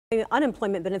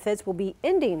Unemployment benefits will be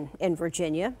ending in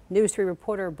Virginia. News 3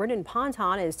 reporter Brendan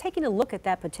Ponton is taking a look at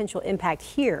that potential impact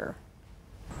here.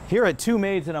 Here at Two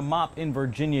Maids and a Mop in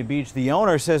Virginia Beach, the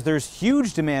owner says there's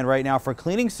huge demand right now for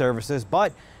cleaning services,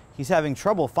 but he's having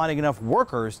trouble finding enough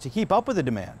workers to keep up with the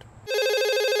demand.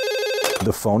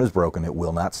 The phone is broken. It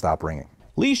will not stop ringing.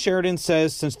 Lee Sheridan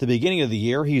says since the beginning of the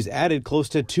year, he's added close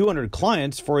to 200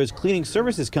 clients for his cleaning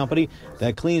services company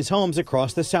that cleans homes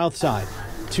across the South Side.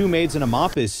 Two Maids and a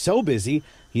Mop is so busy,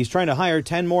 he's trying to hire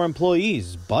 10 more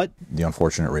employees, but the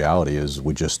unfortunate reality is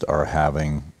we just are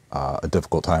having a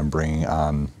difficult time bringing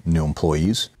on new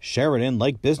employees. Sheridan,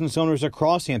 like business owners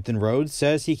across Hampton Roads,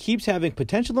 says he keeps having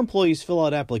potential employees fill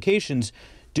out applications,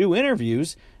 do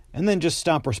interviews, and then just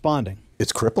stop responding.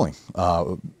 It's crippling,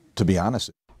 to be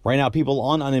honest. Right now, people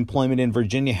on unemployment in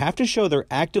Virginia have to show they're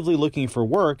actively looking for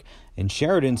work, and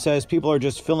Sheridan says people are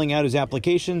just filling out his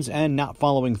applications and not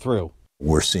following through.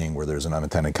 We're seeing where there's an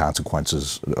unintended consequence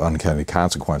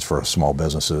for small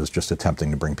businesses just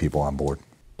attempting to bring people on board.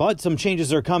 But some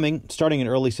changes are coming. Starting in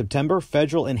early September,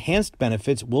 federal enhanced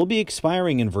benefits will be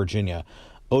expiring in Virginia.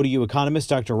 ODU economist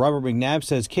Dr. Robert McNabb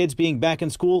says kids being back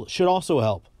in school should also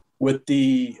help. With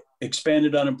the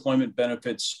expanded unemployment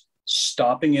benefits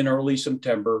stopping in early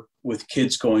September, with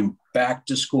kids going back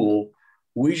to school,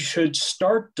 we should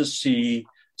start to see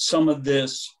some of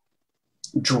this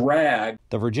drag.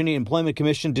 The Virginia Employment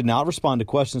Commission did not respond to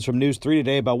questions from News 3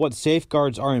 today about what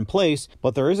safeguards are in place,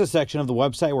 but there is a section of the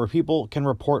website where people can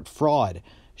report fraud.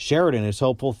 Sheridan is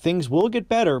hopeful things will get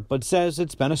better, but says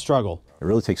it's been a struggle. It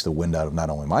really takes the wind out of not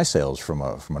only my sails from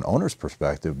an owner's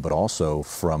perspective, but also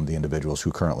from the individuals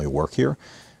who currently work here,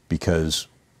 because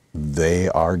they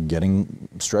are getting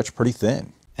stretched pretty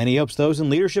thin. And he hopes those in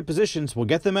leadership positions will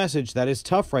get the message that it's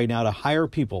tough right now to hire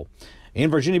people.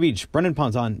 In Virginia Beach, Brendan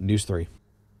Ponton, News 3.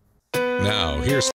 Now, here's